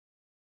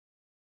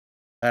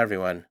Hi,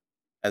 everyone.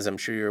 As I'm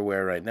sure you're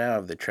aware right now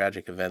of the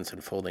tragic events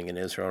unfolding in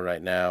Israel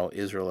right now,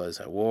 Israel is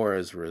at war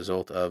as a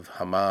result of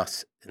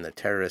Hamas and the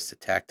terrorist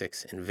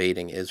tactics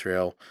invading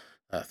Israel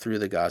through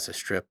the Gaza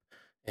Strip.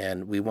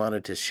 And we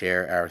wanted to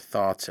share our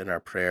thoughts and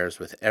our prayers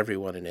with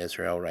everyone in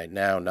Israel right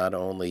now, not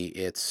only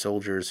its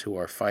soldiers who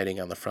are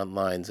fighting on the front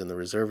lines and the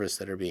reservists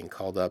that are being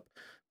called up,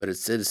 but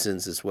its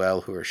citizens as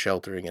well who are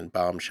sheltering in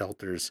bomb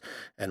shelters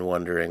and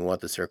wondering what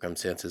the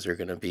circumstances are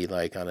going to be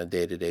like on a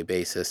day-to-day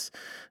basis.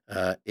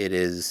 It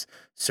is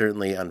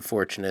certainly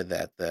unfortunate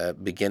that the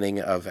beginning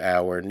of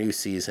our new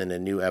season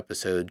and new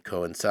episode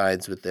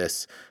coincides with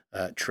this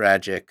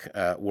tragic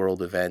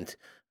world event.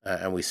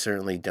 And we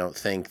certainly don't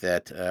think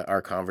that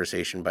our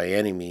conversation by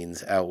any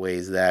means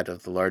outweighs that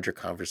of the larger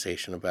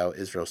conversation about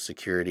Israel's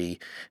security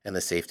and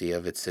the safety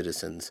of its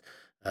citizens.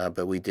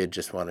 But we did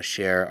just want to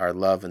share our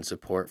love and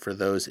support for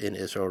those in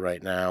Israel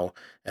right now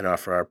and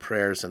offer our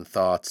prayers and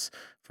thoughts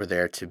for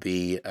there to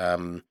be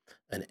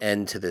an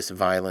end to this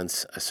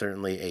violence,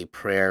 certainly a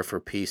prayer for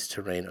peace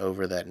to reign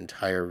over that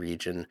entire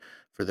region,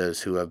 for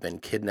those who have been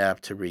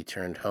kidnapped to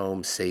return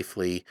home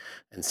safely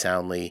and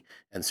soundly,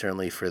 and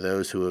certainly for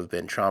those who have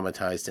been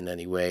traumatized in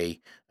any way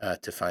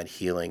to find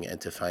healing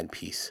and to find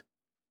peace.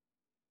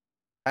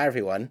 Hi,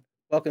 everyone.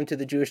 Welcome to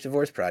the Jewish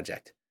Divorce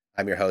Project.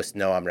 I'm your host,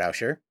 Noam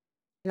Rauscher.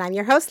 And I'm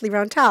your host,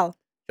 Leeron Tal.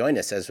 Join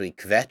us as we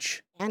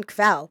kvetch and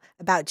kvel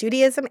about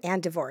Judaism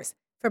and divorce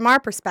from our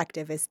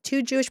perspective as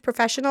two Jewish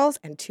professionals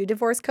and two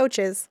divorce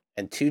coaches.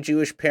 And two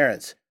Jewish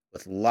parents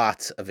with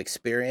lots of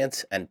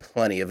experience and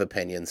plenty of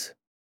opinions.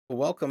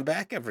 Welcome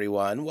back,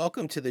 everyone.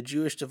 Welcome to the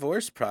Jewish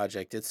Divorce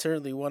Project. It's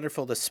certainly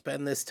wonderful to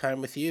spend this time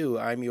with you.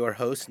 I'm your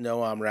host,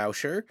 Noam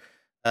Rauscher.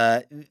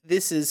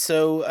 This is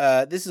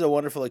a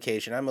wonderful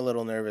occasion. I'm a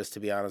little nervous, to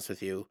be honest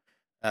with you,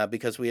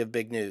 because we have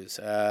big news.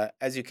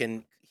 As you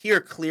can hear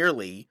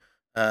clearly,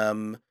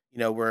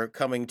 we're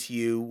coming to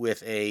you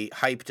with a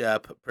hyped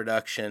up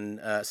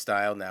production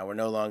style now. We're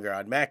no longer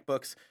on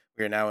MacBooks.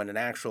 We are now in an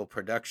actual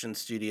production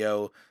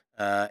studio,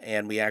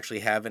 and we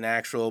actually have an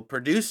actual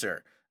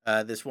producer.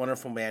 This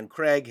wonderful man,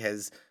 Craig,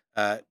 has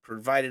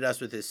provided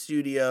us with his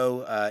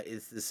studio.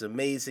 It's this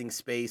amazing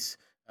space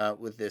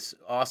with this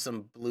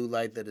awesome blue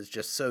light that is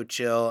just so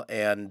chill,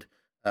 and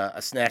a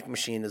snack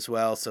machine as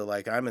well. So,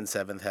 like, I'm in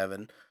seventh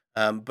heaven.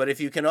 But if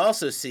you can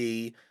also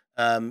see,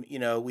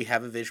 we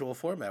have a visual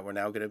format. We're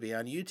now going to be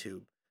on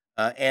YouTube.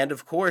 And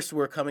of course,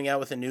 we're coming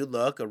out with a new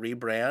look, a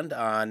rebrand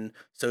on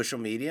social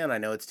media. And I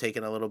know it's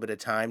taken a little bit of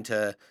time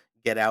to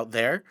get out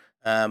there.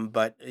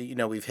 But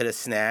we've hit a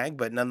snag,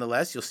 but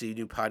nonetheless, you'll see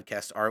new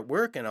podcast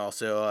artwork and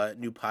also a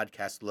new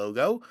podcast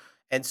logo.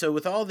 And so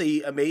with all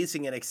the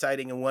amazing and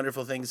exciting and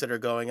wonderful things that are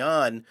going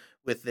on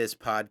with this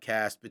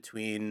podcast,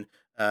 between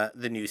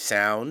the new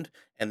sound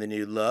and the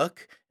new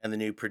look and the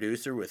new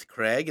producer with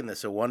Craig and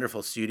this a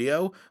wonderful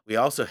studio, we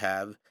also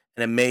have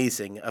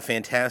a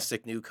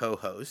fantastic new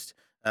co-host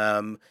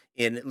in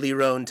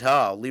Leeron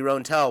Tal.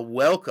 Leeron Tal,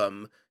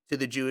 welcome to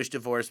the Jewish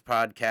Divorce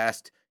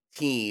Podcast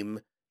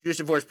team. Jewish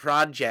Divorce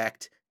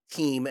Project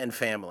team and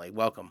family.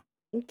 Welcome.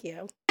 Thank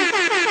you.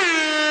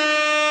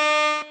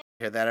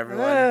 Hear that,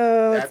 everyone?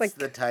 Oh, That's like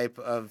the type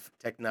of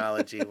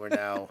technology we're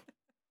now.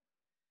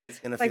 It's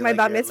gonna like feel my like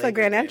bat mitzvah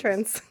grand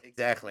entrance.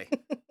 Exactly.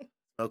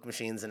 Smoke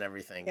machines and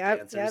everything.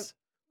 Yep. Dancers.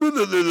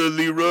 Leeron.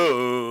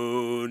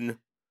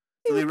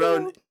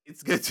 Leeron,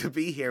 it's good to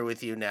be here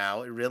with you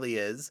now. It really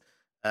is.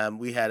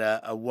 We had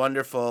a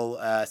wonderful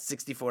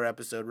 64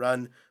 episode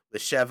run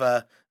with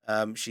Sheva.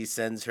 She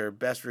sends her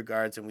best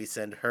regards, and we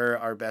send her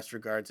our best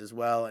regards as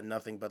well, and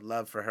nothing but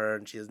love for her,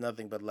 and she has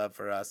nothing but love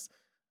for us.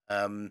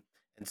 And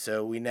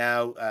so we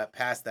now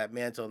pass that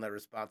mantle and that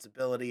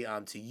responsibility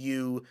on to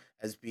you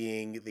as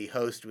being the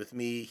host with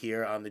me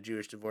here on the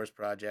Jewish Divorce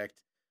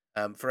Project.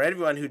 For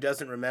everyone who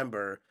doesn't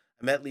remember,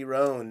 I met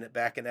Leeron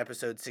back in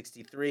episode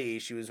 63.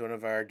 She was one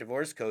of our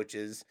divorce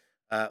coaches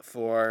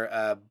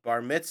for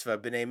bar mitzvah,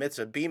 b'nai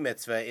mitzvah,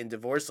 B-Mitzvah in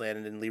divorce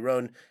land. And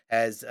Leeron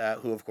has,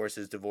 who of course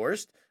is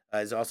divorced,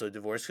 is also a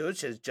divorce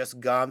coach, has just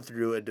gone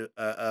through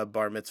a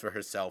bar mitzvah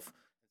herself.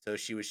 So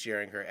she was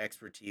sharing her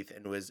expertise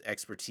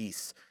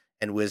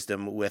and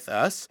wisdom with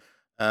us.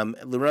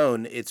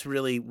 Leeron, it's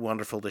really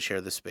wonderful to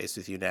share this space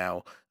with you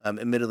now.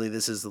 Admittedly,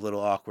 this is a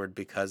little awkward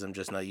because I'm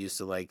just not used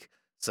to like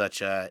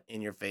such a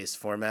in-your-face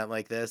format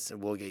like this,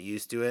 and we'll get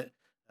used to it.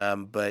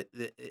 But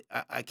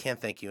I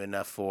can't thank you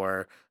enough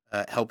for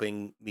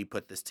helping me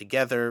put this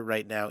together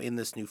right now in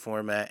this new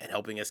format and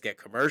helping us get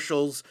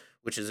commercials,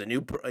 which is a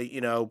new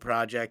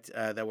project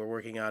that we're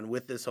working on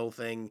with this whole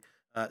thing.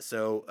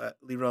 So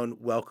Leeron,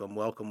 welcome.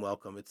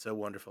 It's so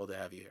wonderful to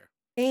have you here.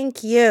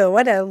 Thank you.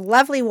 What a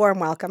lovely,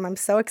 warm welcome. I'm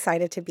so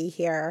excited to be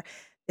here.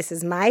 This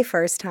is my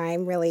first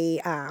time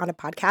really on a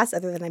podcast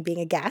other than being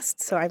a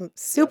guest. So I'm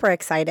super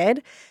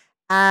excited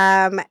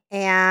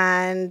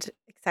and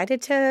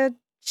excited to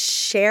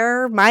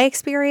share my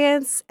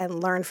experience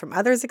and learn from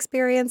others'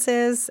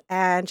 experiences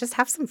and just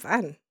have some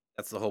fun.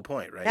 That's the whole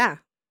point, right? Yeah.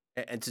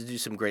 And to do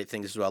some great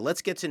things as well.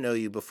 Let's get to know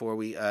you before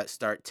we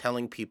start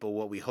telling people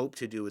what we hope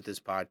to do with this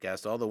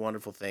podcast, all the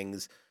wonderful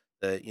things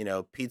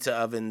the pizza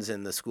ovens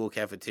and the school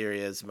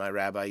cafeterias. My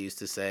rabbi used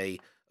to say,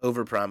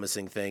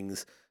 over-promising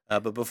things.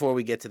 But before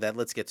we get to that,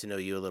 let's get to know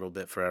you a little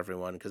bit for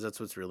everyone, because that's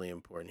what's really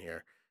important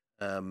here.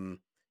 Um,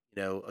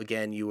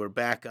 again, you were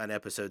back on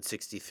episode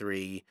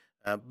 63,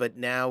 but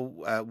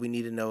now we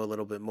need to know a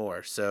little bit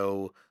more.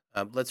 So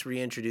let's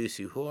reintroduce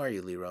you. Who are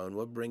you, Leeron?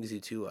 What brings you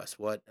to us?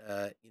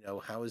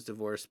 How has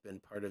divorce been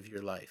part of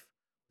your life?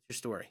 What's your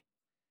story?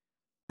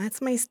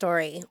 That's my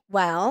story.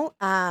 Well,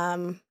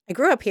 I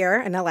grew up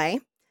here in LA.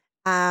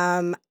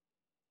 Um,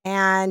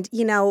 and,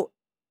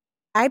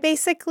 I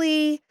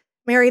basically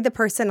married the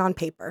person on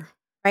paper,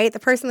 right? The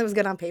person that was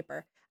good on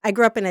paper. I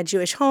grew up in a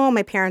Jewish home.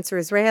 My parents were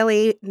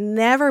Israeli.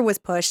 Never was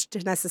pushed to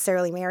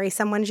necessarily marry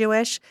someone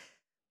Jewish.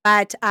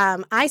 But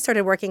I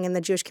started working in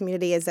the Jewish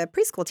community as a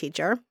preschool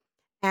teacher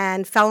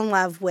and fell in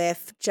love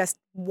with just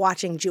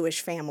watching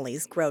Jewish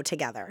families grow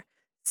together.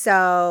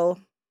 So,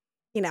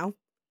 you know,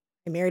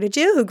 I married a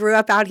Jew who grew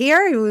up out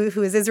here,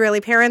 who has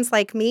Israeli parents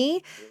like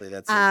me. Really,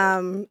 that's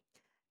simple.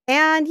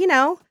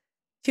 And,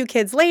 2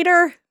 kids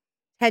later,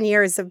 10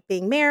 years of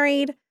being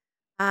married.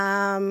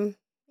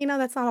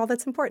 That's not all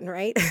that's important,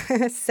 right?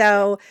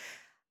 So,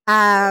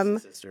 Divorce um,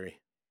 is history.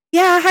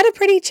 yeah, I had a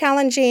pretty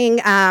challenging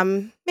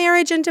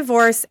marriage and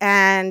divorce.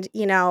 And,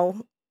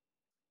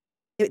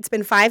 it's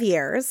been 5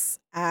 years.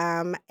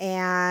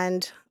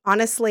 And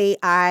honestly,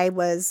 I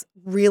was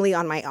really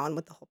on my own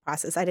with the whole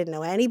process. I didn't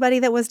know anybody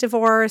that was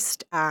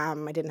divorced. I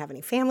didn't have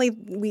any family.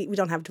 We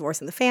don't have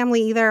divorce in the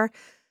family either.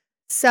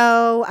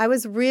 So I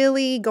was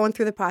really going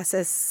through the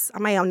process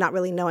on my own, not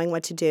really knowing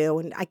what to do.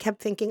 And I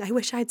kept thinking, I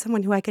wish I had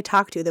someone who I could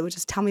talk to that would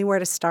just tell me where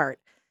to start.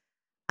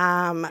 You're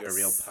a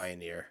real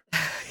pioneer.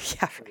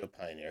 Yeah. A real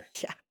pioneer.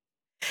 Yeah.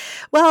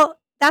 Well,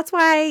 that's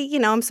why,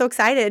 I'm so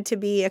excited to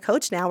be a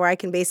coach now where I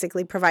can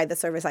basically provide the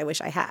service I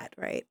wish I had,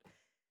 right?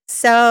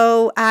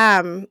 So,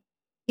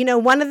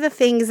 one of the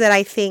things that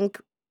I think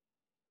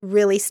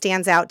really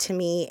stands out to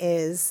me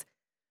is,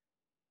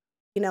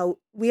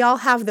 we all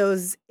have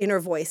those inner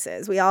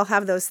voices. We all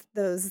have those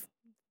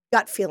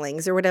gut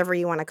feelings or whatever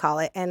you want to call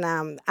it. And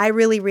I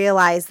really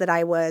realized that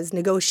I was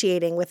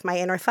negotiating with my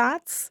inner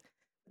thoughts,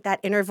 that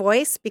inner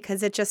voice,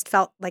 because it just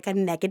felt like a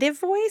negative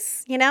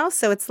voice,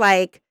 So it's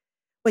like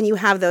when you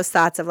have those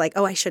thoughts of like,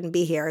 oh, I shouldn't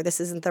be here.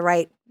 This isn't the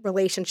right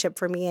relationship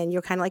for me. And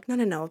you're kind of like, no,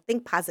 no, no,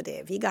 think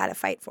positive. You got to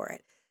fight for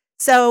it.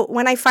 So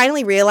when I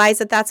finally realized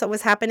that that's what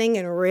was happening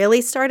and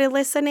really started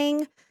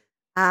listening,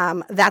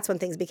 that's when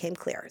things became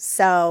clear.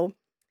 So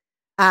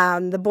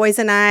the boys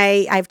and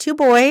I have 2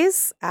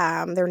 boys.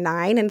 They're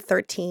 9 and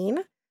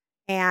 13.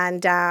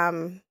 And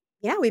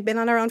yeah, we've been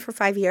on our own for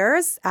 5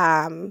 years.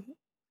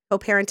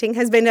 Co-parenting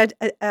has been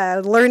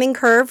a learning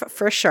curve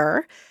for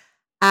sure.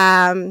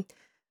 But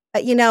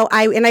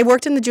I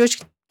worked in the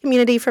Jewish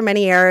community for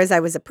many years. I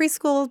was a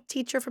preschool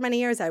teacher for many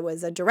years. I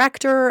was a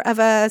director of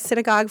a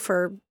synagogue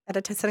for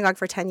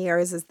 10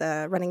 years as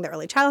running the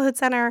early childhood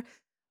center.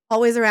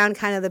 Always around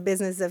kind of the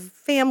business of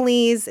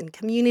families and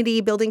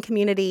community, building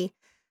community.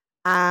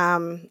 Being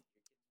 9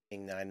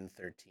 and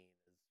 13 is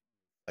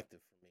reflective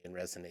for me and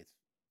resonates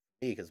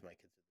with me because my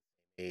kids are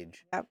the same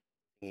age. Yep.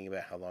 Thinking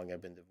about how long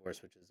I've been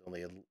divorced, which is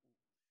only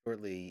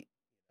shortly,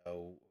 a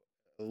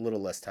little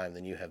less time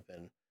than you have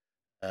been.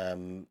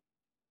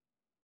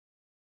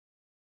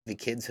 The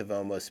kids have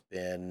almost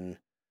been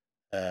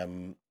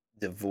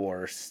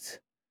divorced.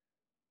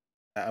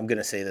 I'm going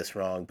to say this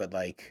wrong, but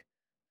like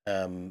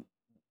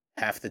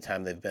half the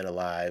time they've been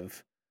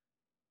alive,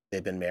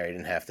 they've been married,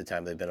 and half the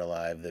time they've been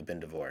alive, they've been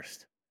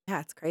divorced.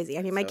 Yeah, it's crazy.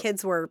 I mean, my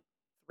kids were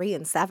 3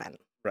 and 7.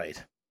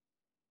 Right.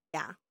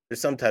 Yeah.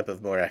 There's some type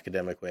of more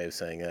academic way of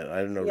saying it. I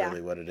don't know Yeah.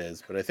 really what it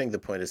is, but I think the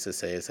point is to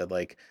say is that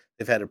like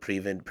they've had a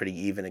pretty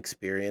even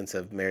experience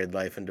of married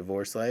life and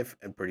divorce life,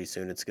 and pretty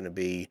soon it's going to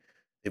be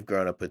they've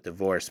grown up with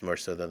divorce more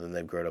so than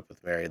they've grown up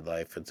with married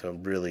life, and so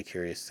I'm really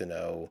curious to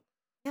know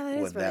Yeah, that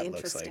is what really that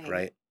looks like, interesting.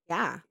 right?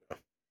 Yeah,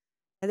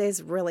 it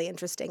is really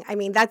interesting. I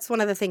mean, that's one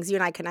of the things you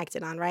and I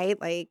connected on, right?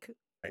 Like,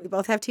 Right. we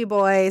both have 2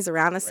 boys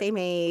around the Right. same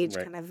age,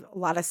 Right. kind of a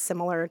lot of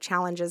similar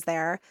challenges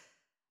there.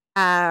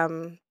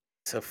 Um,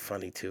 So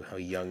funny too how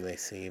young they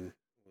seem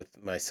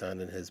with my son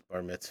and his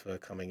bar mitzvah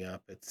coming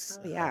up. oh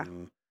yeah,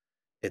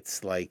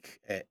 It's like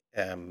I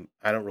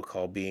don't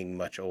recall being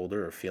much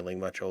older or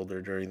feeling much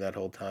older during that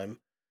whole time.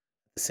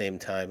 At the same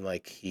time,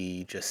 like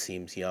he just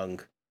seems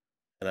young,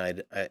 and I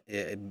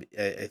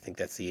think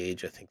that's the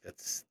age. I think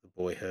that's the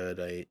boyhood.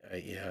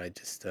 I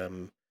just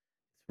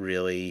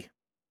really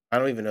I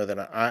don't even know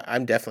that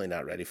I'm definitely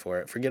not ready for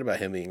it. Forget about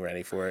him being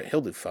ready for it.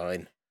 He'll do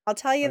fine. I'll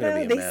tell you I'm gonna though,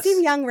 be a they seem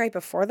mess. young right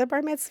before the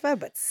bar mitzvah,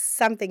 but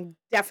something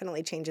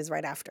definitely changes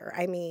right after.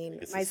 I mean,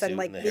 It's the my son suit and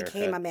like the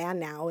became haircut. a man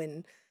now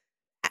and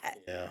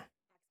Yeah.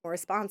 more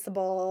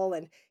responsible,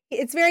 and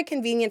it's very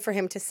convenient for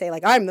him to say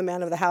like I'm the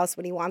man of the house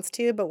when he wants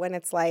to, but when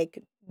it's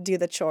like do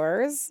the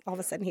chores, all of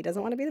a sudden he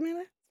doesn't want to be the man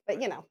of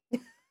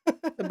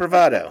but The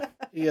bravado.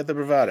 You got the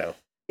bravado.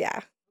 Yeah.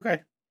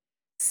 Okay.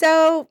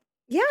 So,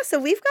 yeah, so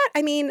we've got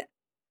I mean,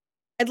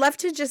 I'd love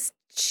to just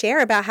share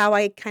about how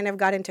I kind of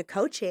got into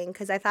coaching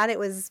because I thought it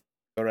was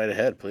Go right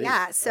ahead, please.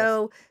 yeah, Awesome.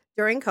 so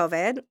during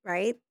COVID,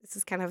 right? This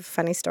is kind of a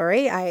funny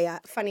story.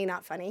 Funny,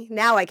 not funny.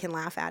 Now I can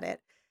laugh at it.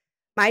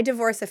 My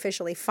divorce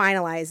officially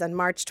finalized on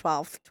March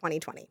 12th,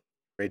 2020,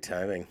 Great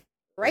timing.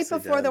 right Nicely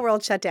before the done.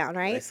 world shut down,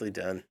 right? Nicely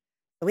done.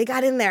 We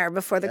got in there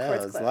before the Yeah,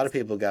 courts there's a lot of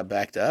closed. people got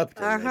backed up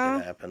to make it Uh-huh.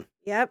 happen.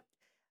 Yep.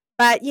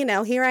 But,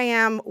 here I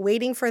am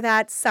waiting for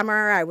that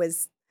summer. I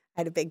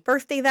had a big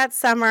birthday that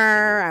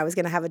summer. I was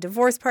going to have a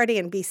divorce party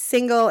and be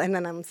single, and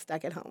then I'm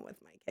stuck at home with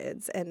my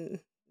kids and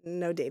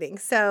no dating.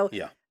 So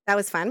Yeah. that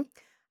was fun.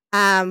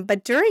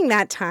 But during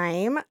that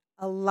time,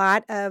 a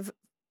lot of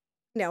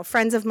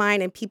friends of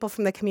mine and people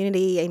from the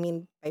community. I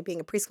mean, by being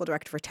a preschool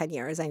director for 10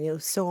 years, I knew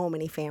so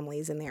many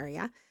families in the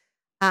area.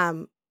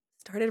 Um,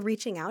 Started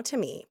reaching out to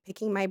me,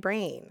 picking my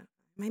brain.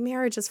 My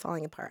marriage is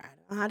falling apart. I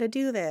don't know how to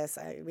do this.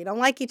 We don't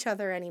like each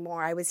other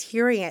anymore. I was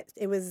hearing it.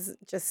 It was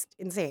just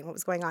insane what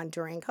was going on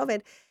during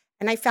COVID.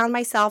 And I found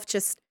myself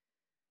just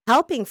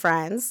helping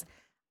friends.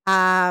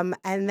 And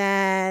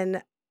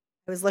then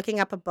I was looking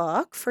up a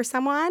book for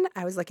someone.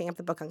 I was looking up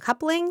the book on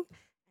coupling,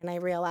 and I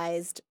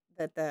realized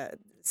that the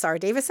Sarah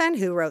Davison,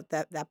 who wrote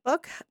that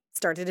book,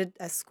 started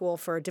a school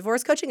for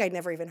divorce coaching. I'd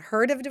never even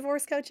heard of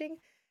divorce coaching.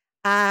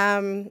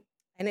 Um,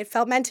 and it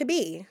felt meant to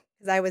be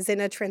because I was in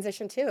a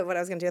transition too of what I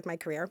was going to do with my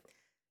career.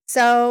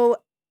 So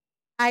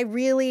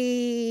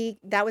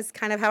that was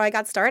kind of how I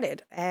got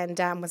started, and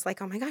was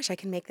like, oh my gosh, I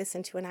can make this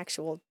into an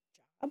actual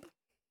job.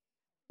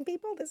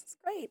 People, this is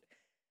great.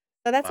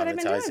 So that's what I've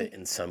been Monetize doing. it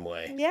in some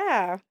way.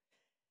 Yeah.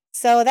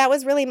 So that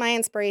was really my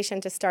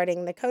inspiration to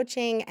starting the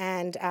coaching,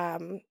 and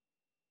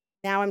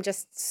now I'm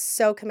just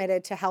so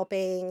committed to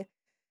helping.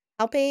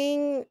 I've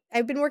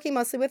been working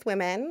mostly with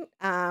women,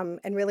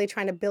 and really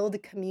trying to build a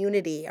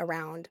community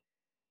around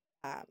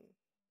um,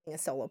 being a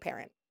solo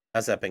parent.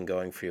 How's that been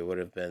going for you? What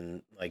have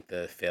been like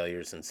the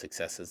failures and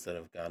successes that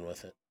have gone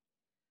with it?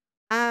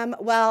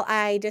 Well,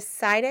 I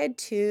decided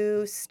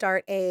to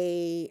start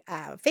a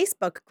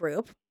Facebook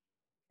group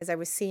because I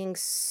was seeing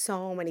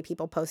so many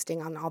people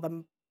posting on all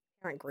the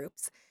parent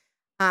groups.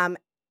 Um,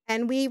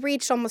 and we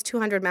reached almost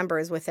 200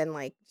 members within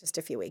like just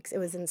a few weeks. It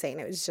was insane.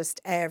 It was just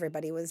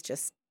everybody was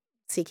just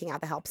seeking out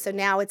the help. So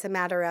now it's a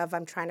matter of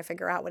I'm trying to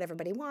figure out what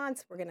everybody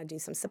wants. We're going to do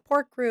some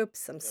support groups,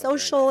 some Oh, very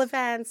social nice.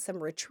 events,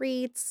 some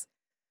retreats.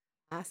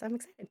 So I'm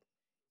excited.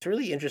 It's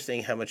really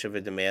interesting how much of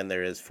a demand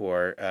there is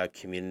for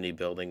community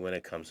building when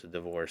it comes to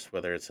divorce,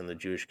 whether it's in the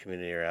Jewish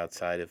community or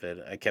outside of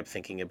it. I kept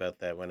thinking about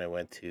that when I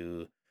went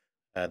to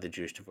the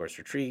Jewish Divorce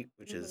Retreat,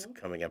 which is Hmm.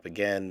 coming up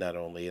again, not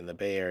only in the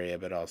Bay Area,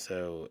 but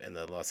also in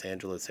the Los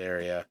Angeles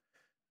area.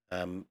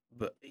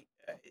 But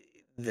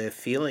the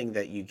feeling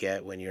that you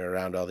get when you're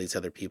around all these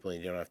other people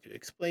and you don't have to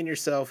explain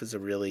yourself is a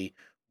really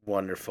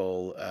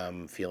wonderful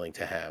feeling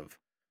to have.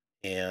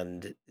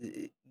 And,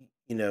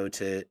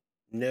 to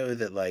know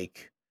that,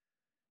 like,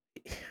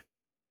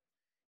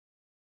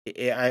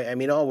 I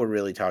mean, all we're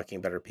really talking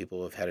about are people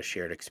who have had a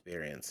shared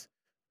experience,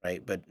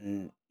 right? But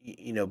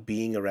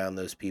being around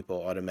those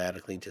people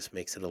automatically just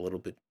makes it a little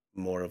bit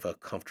more of a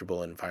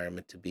comfortable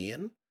environment to be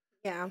in.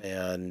 Yeah.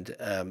 And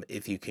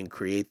if you can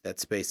create that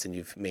space, then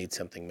you've made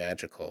something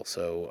magical.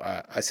 So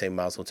I say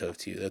Mazel Tov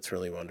to you. That's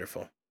really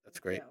wonderful. That's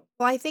Thank you. great.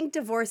 Well, I think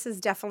divorce is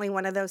definitely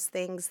one of those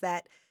things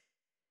that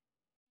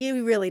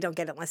you really don't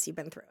get unless you've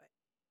been through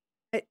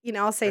it.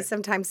 I'll say Right.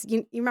 sometimes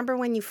you remember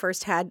when you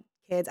first had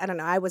kids? I don't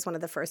know. I was one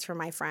of the first for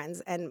my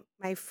friends, and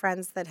my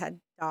friends that had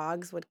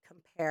dogs would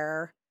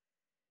compare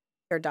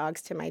their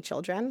dogs to my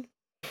children.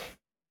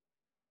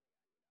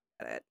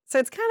 So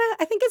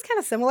I think it's kind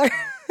of similar.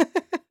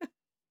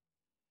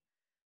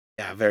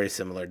 Yeah, very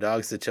similar.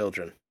 Dogs to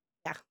children.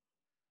 Yeah.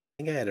 I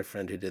think I had a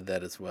friend who did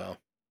that as well.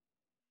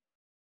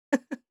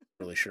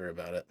 Really sure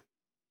about it.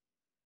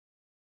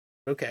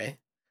 Okay.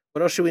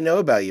 What else should we know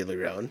about you,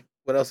 Leeron?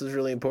 What else is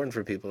really important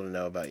for people to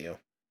know about you?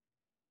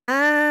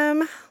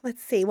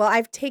 Let's see. Well,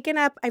 I've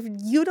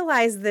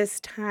utilized this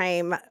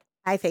time,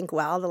 I think,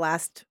 well, the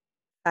last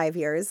 5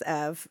 years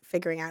of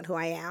figuring out who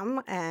I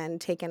am and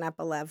taken up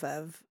a love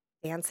of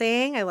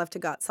dancing. I love to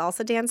go out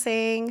salsa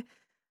dancing.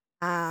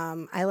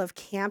 I love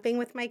camping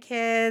with my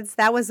kids.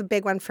 That was a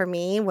big one for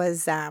me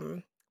was,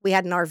 we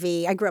had an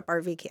RV. I grew up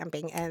RV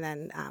camping, and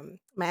then,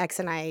 my ex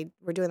and I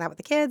were doing that with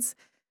the kids.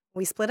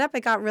 We split up.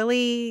 It got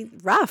really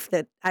rough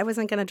that I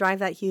wasn't gonna drive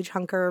that huge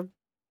hunker.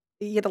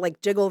 You had to,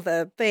 like, jiggle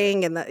the Right.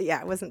 thing, and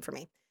it wasn't for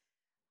me.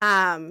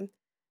 Um,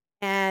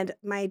 and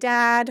my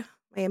dad,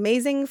 my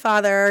amazing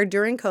father,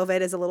 during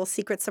COVID, as a little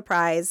secret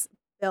surprise,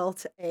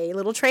 built a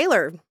little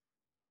trailer,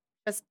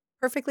 just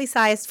perfectly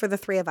sized for the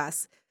 3 of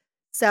us.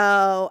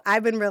 So,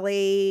 I've been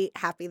really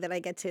happy that I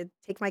get to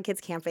take my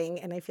kids camping,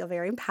 and I feel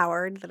very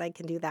empowered that I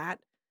can do that,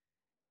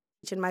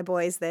 teaching my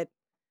boys that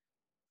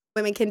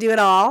women can do it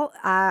all,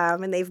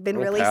 and they've been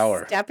Girl really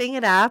power. stepping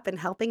it up and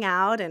helping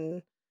out,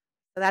 and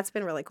so that's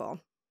been really cool.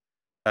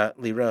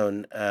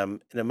 Leron,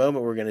 in a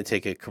moment we're going to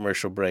take a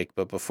commercial break,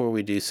 but before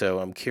we do so,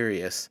 I'm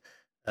curious.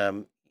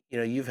 Um,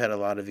 you've had a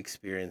lot of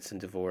experience in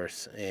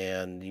divorce,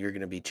 and you're going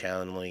to be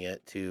channeling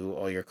it to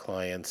all your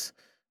clients.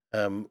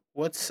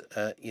 What's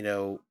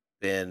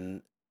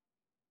been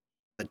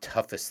the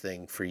toughest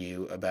thing for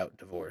you about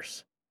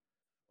divorce?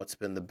 What's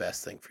been the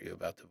best thing for you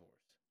about divorce?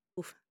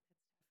 Oof.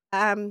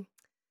 Um,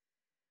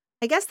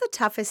 I guess the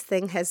toughest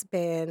thing has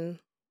been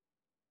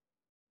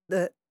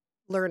the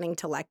learning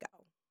to let go.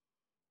 Of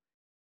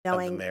the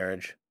Knowing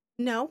marriage?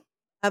 no,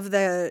 of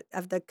the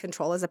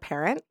control as a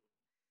parent,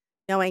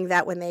 knowing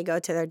that when they go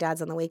to their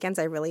dads on the weekends,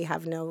 I really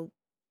have no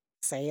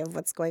say of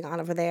what's going on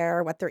over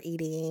there, what they're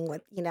eating,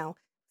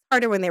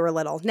 harder when they were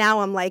little. Now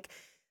I'm like,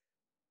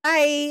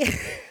 "Bye.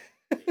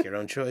 Make your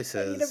own I need a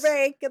choices.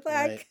 break. Good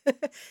luck."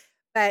 Right.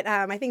 But,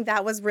 I think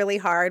that was really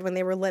hard when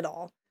they were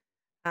little,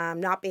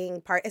 not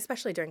being part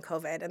especially during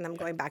COVID and them Yeah.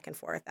 going back and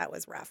forth, that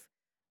was rough.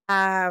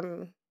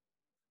 Um,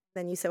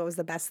 then you said what was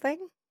the best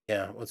thing?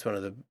 Yeah. What's one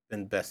of the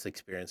been best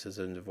experiences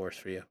in divorce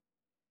for you?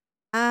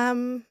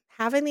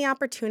 Having the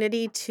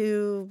opportunity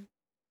to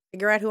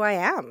figure out who I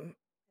am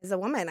as a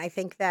woman. I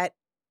think that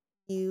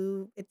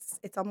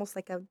it's almost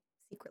like a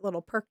secret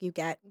little perk you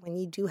get when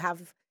you do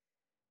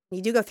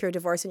go through a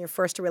divorce and you're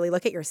forced to really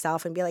look at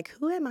yourself and be like,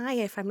 who am I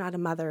if I'm not a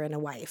mother and a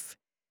wife?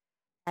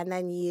 And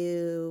then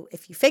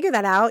if you figure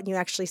that out and you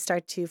actually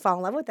start to fall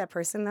in love with that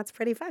person, that's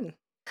pretty fun.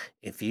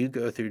 If you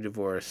go through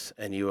divorce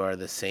and you are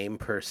the same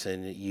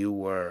person you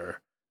were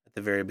at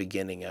the very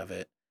beginning of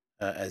it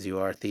as you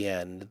are at the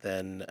end,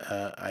 then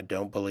I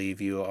don't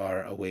believe you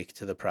are awake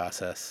to the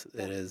process.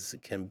 Yeah.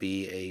 Can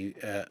be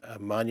a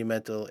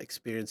monumental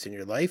experience in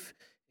your life.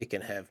 It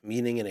can have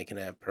meaning and it can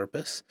have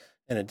purpose.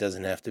 And it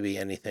doesn't have to be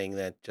anything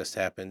that just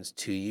happens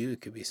to you.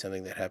 It could be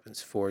something that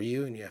happens for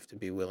you, and you have to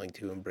be willing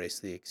to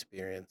embrace the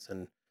experience.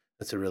 And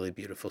that's a really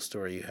beautiful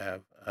story you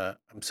have.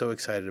 I'm so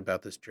excited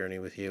about this journey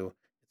with you.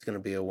 It's going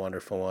to be a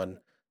wonderful one.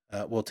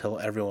 We'll tell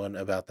everyone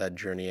about that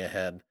journey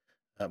ahead.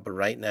 But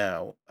right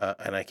now,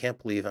 and I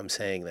can't believe I'm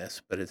saying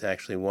this, but it's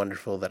actually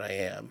wonderful that I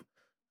am.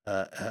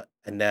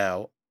 And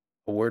now,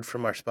 a word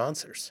from our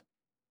sponsors.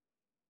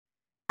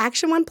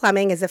 Action One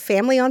Plumbing is a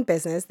family owned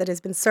business that has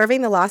been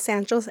serving the Los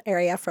Angeles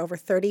area for over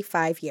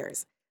 35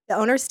 years. The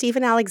owner,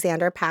 Stephen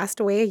Alexander, passed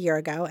away a year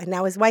ago, and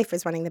now his wife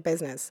is running the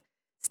business.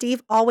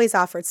 Steve always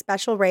offered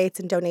special rates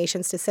and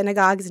donations to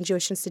synagogues and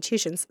Jewish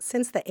institutions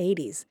since the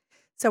 80s.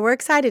 So we're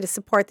excited to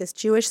support this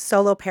Jewish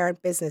solo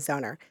parent business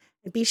owner.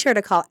 And be sure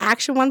to call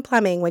Action One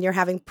Plumbing when you're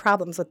having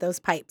problems with those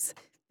pipes.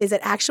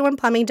 Visit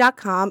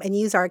actiononeplumbing.com and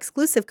use our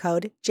exclusive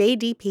code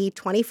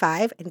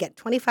JDP25 and get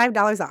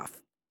 $25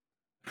 off.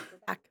 We're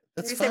back.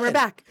 That's You say we're fine.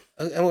 back.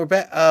 And we're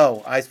back.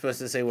 Oh, I supposed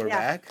to say we're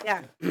back?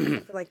 Yeah,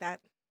 something like that.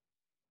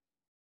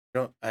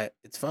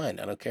 It's fine.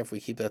 I don't care if we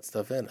keep that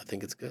stuff in. I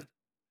think it's good.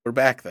 We're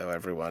back, though,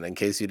 everyone, in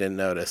case you didn't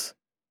notice.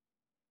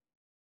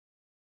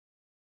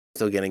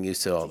 Still getting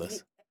used to all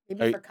this.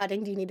 Maybe for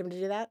cutting, do you need him to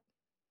do that?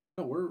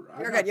 No,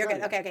 You're good. You're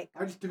good. Okay.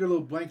 I just took a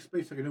little blank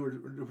space so I knew we're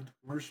doing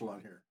a commercial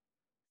on here.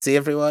 See,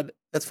 everyone?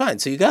 That's fine.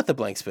 So you got the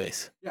blank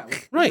space. Yeah,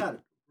 Right. got it.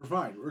 We're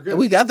fine. We're good.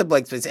 We got the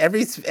blank space.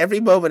 Every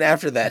moment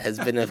after that has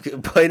been a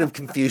point of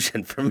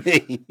confusion for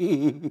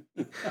me.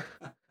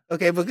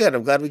 Okay, but good.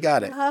 I'm glad we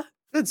got it.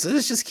 Good. So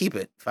let's just keep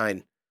it.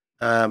 Fine.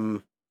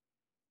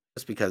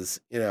 Just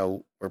because,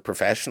 we're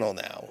professional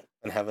now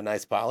and have a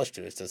nice polish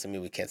to us doesn't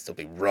mean we can't still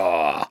be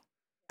raw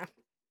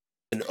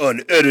and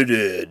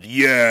unedited.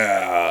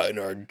 Yeah, in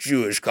our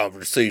Jewish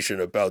conversation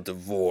about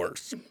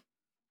divorce.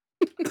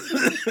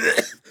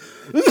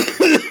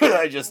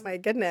 Oh my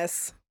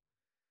goodness.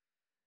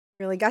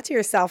 Really got to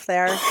yourself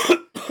there.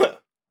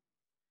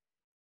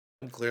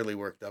 I'm clearly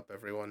worked up,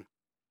 everyone.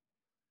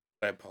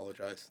 I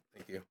apologize.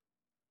 Thank you.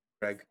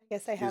 Greg. I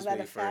guess I have that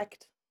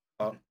effect.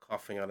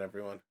 Coughing on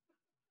everyone.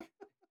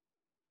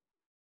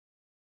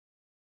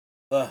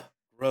 Ugh,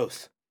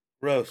 gross.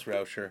 Gross,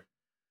 Rauscher.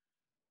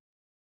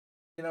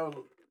 Why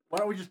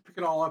don't we just pick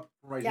it all up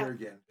right here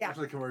again? Yeah.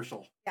 After the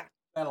commercial. Yeah.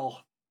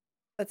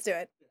 Let's do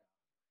it.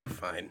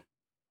 Fine.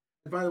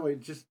 And by the way,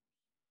 just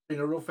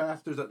real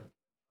fast, there's a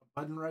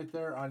button right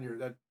there on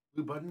that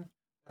blue button.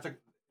 That's like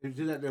if you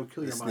do that, they'll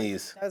kill your mind.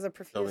 Sneeze. That was a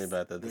profuse. Tell me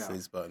about that. The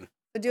sneeze button.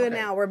 So do it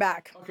now. We're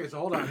back. Okay, so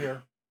hold on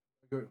here.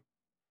 Good.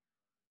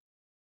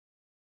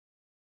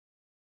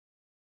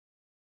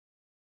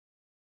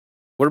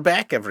 We're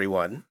back,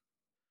 everyone.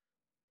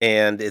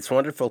 And it's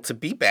wonderful to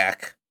be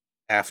back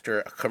after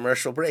a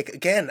commercial break.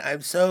 Again,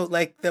 I'm so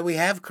that we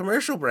have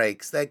commercial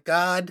breaks, that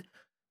God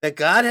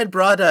had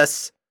brought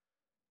us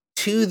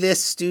to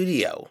this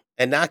studio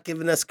and not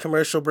given us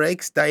commercial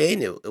breaks.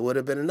 Dayenu, it would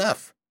have been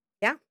enough.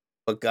 Yeah.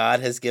 But God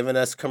has given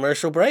us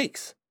commercial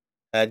breaks.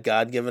 Had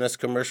God given us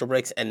commercial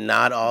breaks and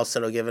not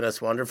also given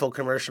us wonderful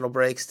commercial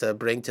breaks to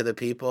bring to the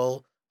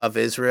people of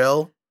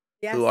Israel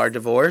who are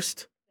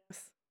divorced?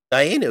 Yes.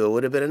 Dayenu, it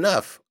would have been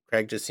enough.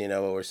 Craig, just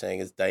what we're saying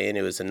is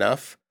Dayenu is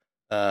enough,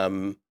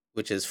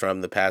 which is from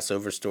the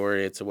Passover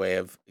story. It's a way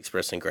of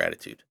expressing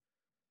gratitude.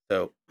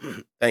 So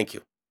thank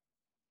you.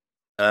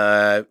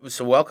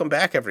 So welcome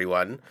back,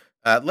 everyone.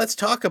 Let's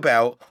talk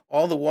about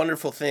all the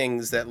wonderful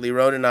things that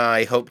Leeron and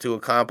I hope to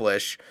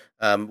accomplish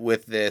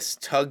with this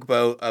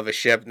tugboat of a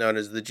ship known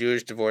as the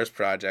Jewish Divorce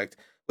Project,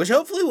 which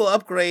hopefully will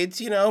upgrade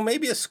to,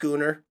 maybe a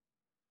schooner.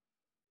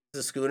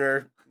 Does a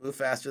schooner move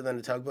faster than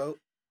a tugboat?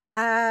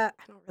 I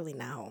don't really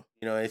know.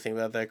 You know anything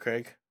about that,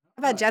 Craig?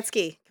 How about jet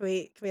ski? Can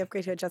we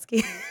upgrade to a jet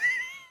ski?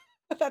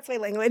 That's my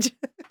language.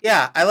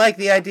 Yeah, I like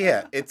the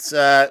idea. It's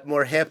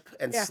more hip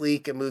and Yeah.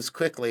 sleek and moves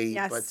quickly,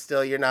 Yes. but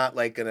still you're not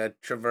like going to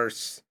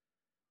traverse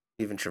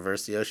the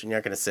ocean. You're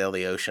not going to sail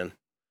the ocean,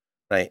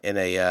 right, in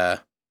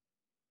a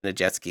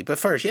jet ski. But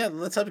first, yeah,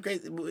 let's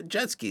upgrade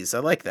jet skis. I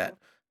like that.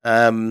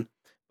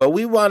 But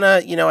we want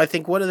to, I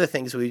think one of the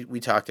things we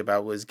talked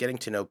about was getting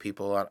to know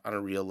people on a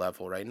real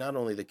level, right? Not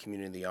only the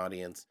community, the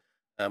audience,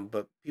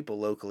 but people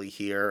locally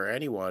here or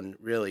anyone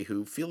really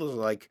who feels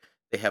like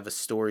they have a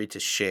story to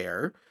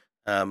share.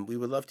 We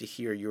would love to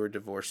hear your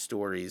divorce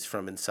stories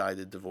from inside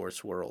the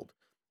divorce world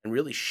and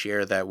really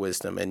share that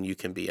wisdom. And you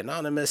can be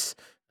anonymous.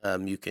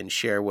 You can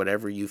share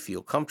whatever you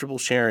feel comfortable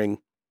sharing.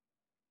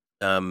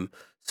 So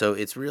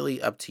it's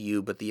really up to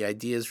you, but the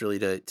idea is really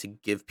to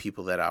give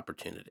people that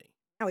opportunity.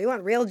 Yeah, we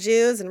want real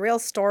Jews and real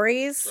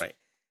stories. Right.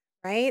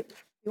 Right?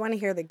 You want to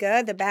hear the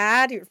good, the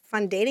bad, your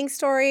fun dating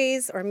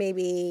stories, or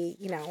maybe,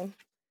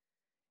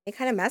 any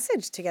kind of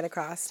message to get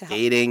across to help.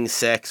 Dating,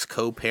 sex,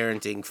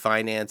 co-parenting,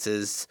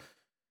 finances,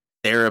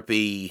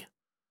 therapy,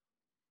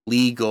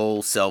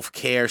 legal,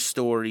 self-care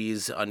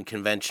stories,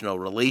 unconventional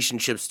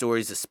relationship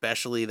stories,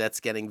 especially that's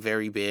getting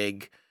very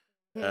big.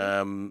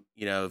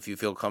 If you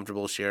feel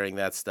comfortable sharing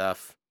that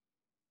stuff.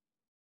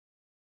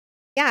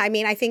 Yeah, I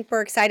mean, I think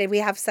we're excited. We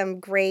have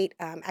some great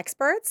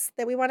experts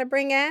that we want to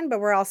bring in, but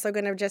we're also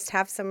going to just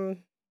have some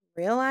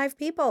real live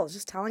people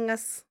just telling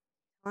us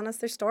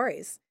their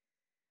stories.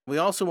 We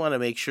also want to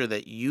make sure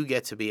that you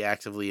get to be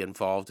actively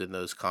involved in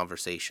those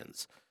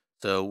conversations.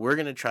 So we're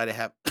going to try to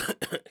have,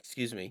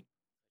 excuse me,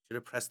 I should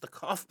have pressed the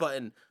cough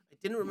button. I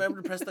didn't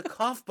remember to press the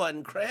cough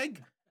button,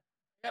 Craig.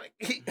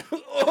 Okay. Good.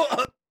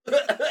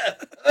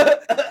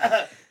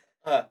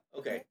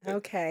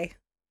 Okay.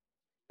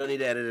 Don't need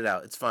to edit it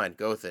out. It's fine.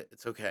 Go with it.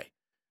 It's okay.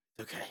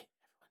 It's okay.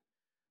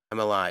 I'm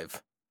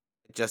alive.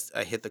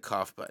 I hit the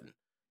cough button.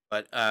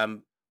 But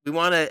we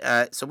want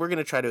to, so we're going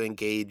to try to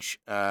engage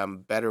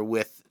better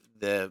with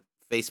the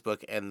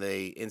Facebook and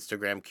the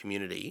Instagram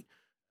community,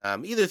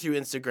 either through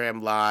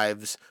Instagram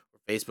Lives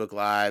or Facebook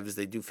Lives.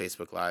 They do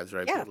Facebook Lives,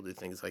 right? Yeah. People do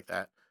things like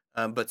that.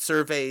 But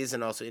surveys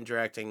and also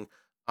interacting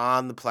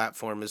on the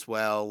platform as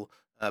well,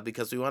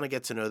 because we want to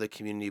get to know the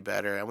community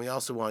better. And we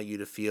also want you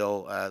to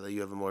feel that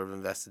you have a more of an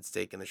invested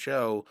stake in the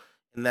show,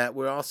 and that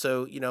we're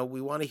also, we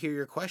want to hear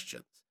your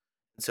questions.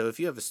 And so if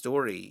you have a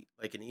story,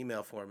 like an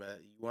email format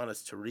you want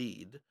us to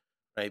read,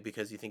 right,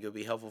 because you think it would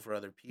be helpful for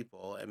other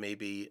people, and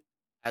maybe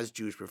as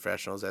Jewish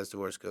professionals, as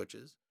divorce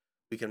coaches,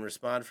 we can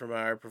respond from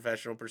our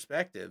professional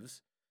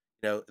perspectives,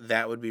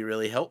 that would be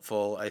really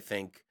helpful, I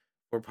think,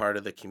 for part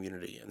of the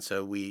community. And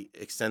so we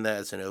extend that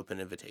as an open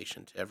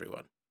invitation to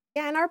everyone.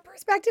 Yeah, and our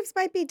perspectives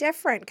might be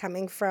different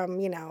coming from,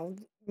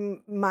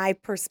 my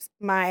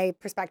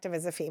perspective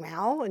as a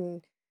female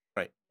and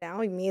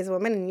Right. me as a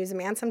woman and you as a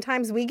man.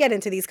 Sometimes we get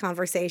into these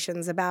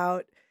conversations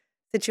about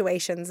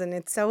situations, and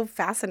it's so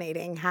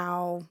fascinating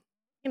how,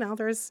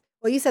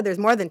 you said there's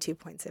more than 2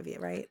 points of view,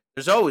 right?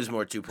 There's always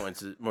more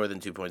than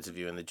 2 points of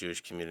view in the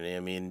Jewish community. I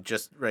mean,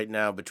 just right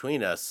now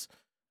between us,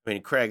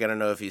 Craig, I don't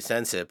know if you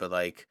sense it, but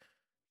like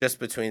just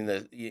between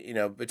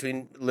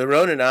between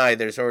Leeron and I,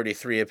 there's already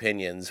 3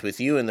 opinions. With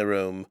you in the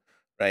room,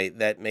 right,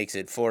 that makes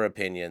it 4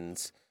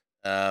 opinions.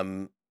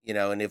 And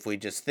if we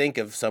just think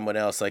of someone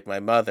else like my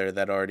mother,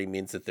 that already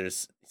means that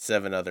there's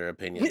 7 other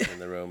opinions in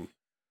the room.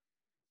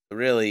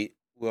 Really,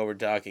 what we're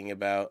talking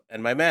about,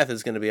 and my math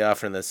is going to be off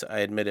from this, I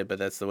admit it, but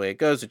that's the way it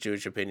goes with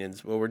Jewish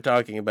opinions. What we're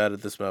talking about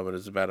at this moment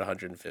is about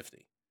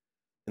 150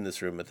 in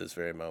this room at this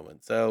very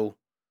moment. So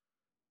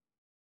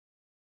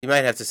you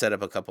might have to set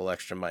up a couple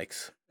extra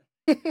mics.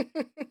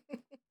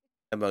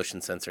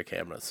 Motion sensor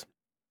cameras.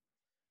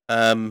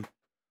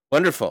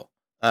 Wonderful.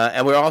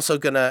 And we're also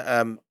going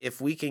to, if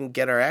we can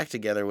get our act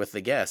together with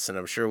the guests, and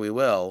I'm sure we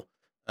will,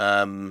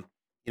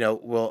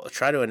 we'll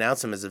try to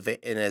announce them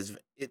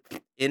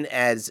in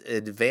as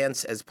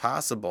advance as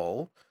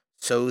possible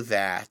so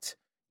that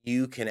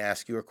you can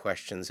ask your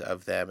questions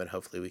of them, and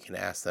hopefully we can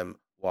ask them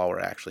while we're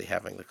actually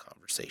having the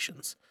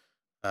conversations.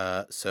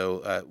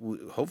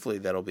 Hopefully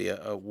that'll be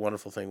a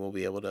wonderful thing we'll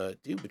be able to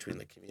do between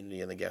the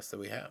community and the guests that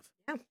we have.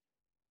 Yeah.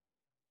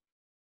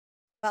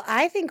 Well,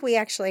 I think we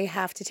actually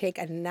have to take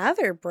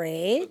another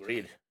break.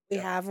 Agreed. We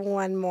have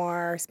one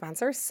more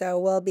sponsor, so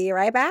we'll be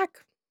right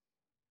back.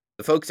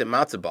 The folks at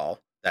Matzah Ball,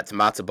 that's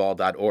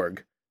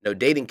matzahball.org, know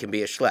dating can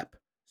be a schlep,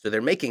 so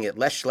they're making it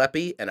less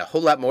schleppy and a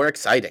whole lot more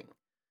exciting.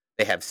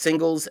 They have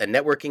singles and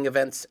networking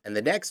events, and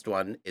the next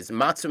one is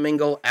Matzah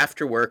Mingle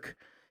After Work.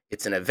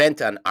 It's an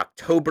event on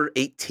October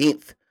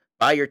 18th.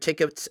 Buy your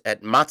tickets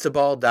at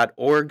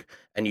matzahball.org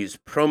and use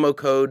promo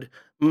code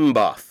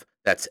MBOF.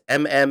 That's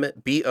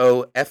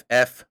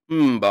MMBOFF,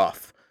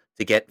 MBOF,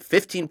 to get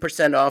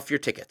 15% off your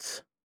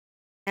tickets.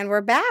 And we're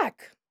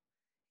back.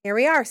 Here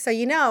we are. So,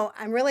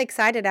 I'm really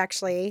excited,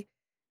 actually,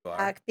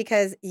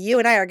 because you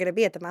and I are going to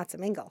be at the Matzah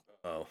Mingle.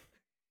 Oh.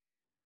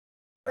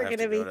 We're going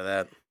to go to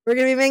that. We're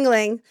going to be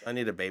mingling. I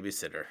need a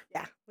babysitter.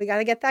 Yeah, we got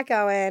to get that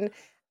going.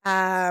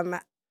 I'm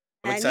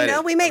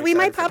excited. We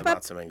might pop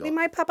up. Mingle. We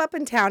might pop up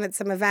in town at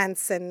some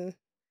events, and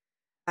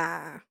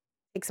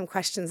take some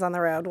questions on the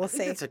road. We'll I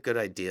think see. that's a good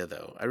idea,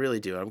 though. I really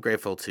do. I'm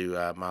grateful to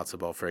Matzo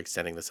Ball for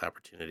extending this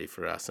opportunity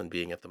for us and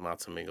being at the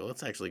Matzo Mingle.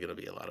 It's actually going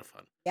to be a lot of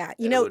fun. Yeah,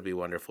 It would be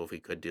wonderful if we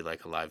could do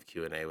like a live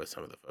Q&A with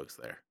some of the folks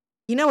there.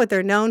 you know what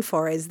they're known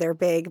for is their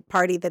big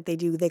party that they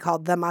do. They call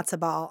the matzo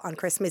ball on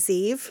Christmas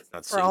Eve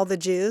Not for all the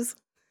Jews.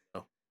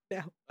 Oh.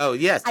 No. Oh,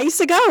 yes. I used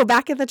to go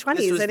back in the 20s.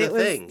 This was and the it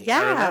was, thing.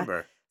 Yeah. I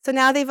remember. So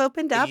now they've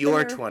opened up. In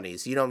your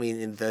 20s. You don't mean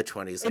in the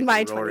 20s. In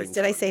like my roaring 20s.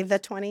 Did I say the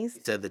 20s?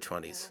 You said the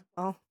 20s.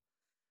 Yeah. Well,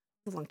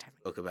 it was a long time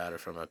ago. Spoke about it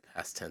from a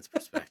past tense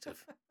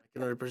perspective. I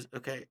can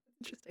okay.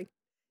 Interesting.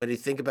 But do you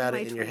think about My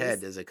it in your 20s.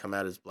 head? Does it come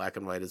out as black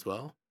and white as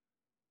well?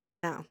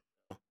 No.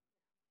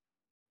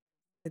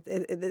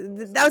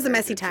 That was a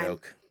messy time.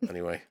 Joke.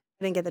 Anyway.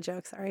 I didn't get the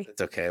joke, sorry.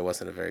 It's okay. It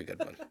wasn't a very good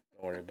one. Don't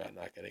worry about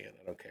not getting it.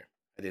 I don't care.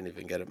 I didn't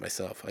even get it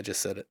myself. I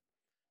just said it.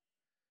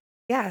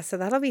 Yeah, so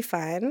that'll be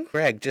fun.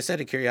 Greg, just out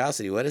of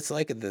curiosity, what it's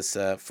like at this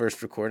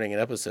first recording an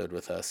episode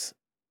with us?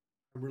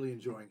 I'm really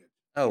enjoying it.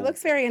 Oh, He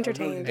looks very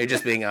entertained. Are you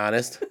just being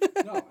honest?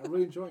 No, I'm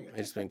really enjoying it.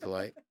 You're just being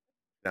polite?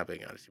 Not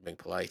being honest. You're being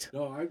polite.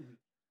 No, I'm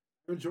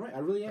enjoying it. I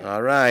really am.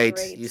 All right.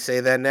 Great. You say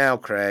that now,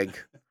 Craig.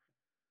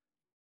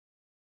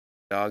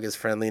 Dog is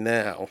friendly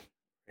now.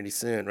 Pretty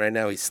soon. Right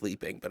now he's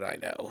sleeping, but I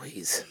know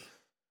he's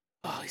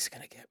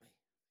going to get me.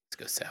 Let's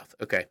go south.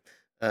 Okay.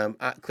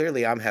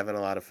 Clearly I'm having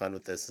a lot of fun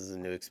with this. This is a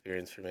new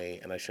experience for me,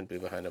 and I shouldn't be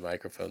behind a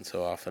microphone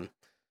so often.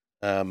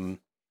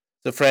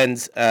 So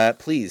friends,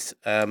 please,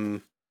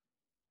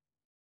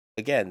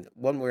 again,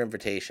 one more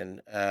invitation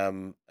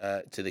to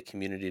the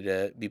community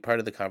to be part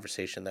of the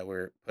conversation that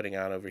we're putting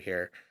on over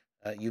here.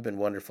 You've been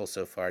wonderful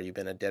so far. You've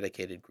been a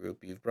dedicated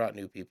group. You've brought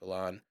new people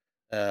on,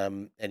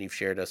 and you've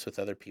shared us with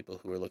other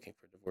people who are looking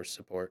for divorce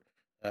support.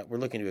 We're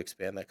looking to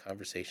expand that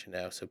conversation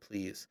now, so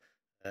please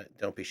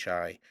don't be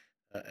shy.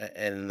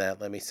 And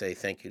let me say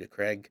thank you to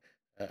Craig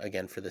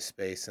again for this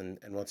space, and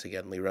once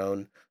again,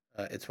 Leeron,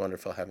 it's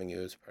wonderful having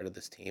you as part of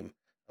this team.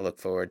 I look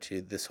forward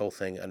to this whole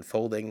thing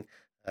unfolding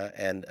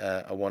and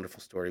a wonderful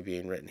story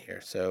being written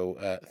here.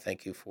 So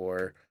thank you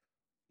for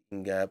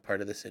being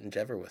part of this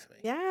endeavor with me.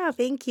 Yeah,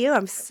 thank you.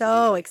 I'm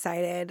so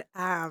excited.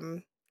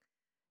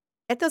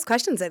 Get those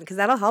questions in because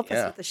that'll help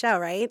us with the show,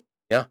 right?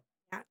 Yeah,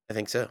 I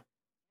think so.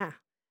 Yeah.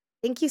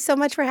 Thank you so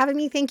much for having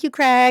me. Thank you,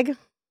 Craig.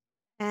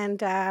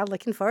 And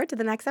looking forward to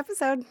the next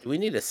episode. Do we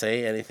need to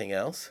say anything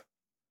else?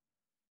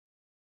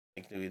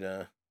 I think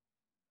I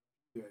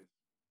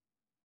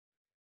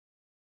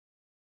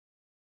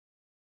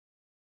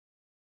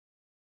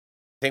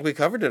think we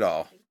covered it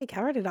all. We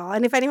covered it all.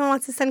 And if anyone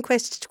wants to send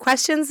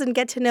questions and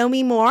get to know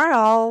me more,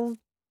 I'll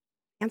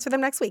answer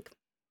them next week.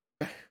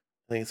 I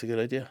think it's a good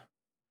idea.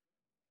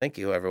 Thank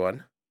you,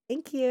 everyone.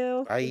 Thank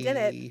you. Bye. We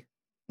did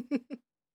it.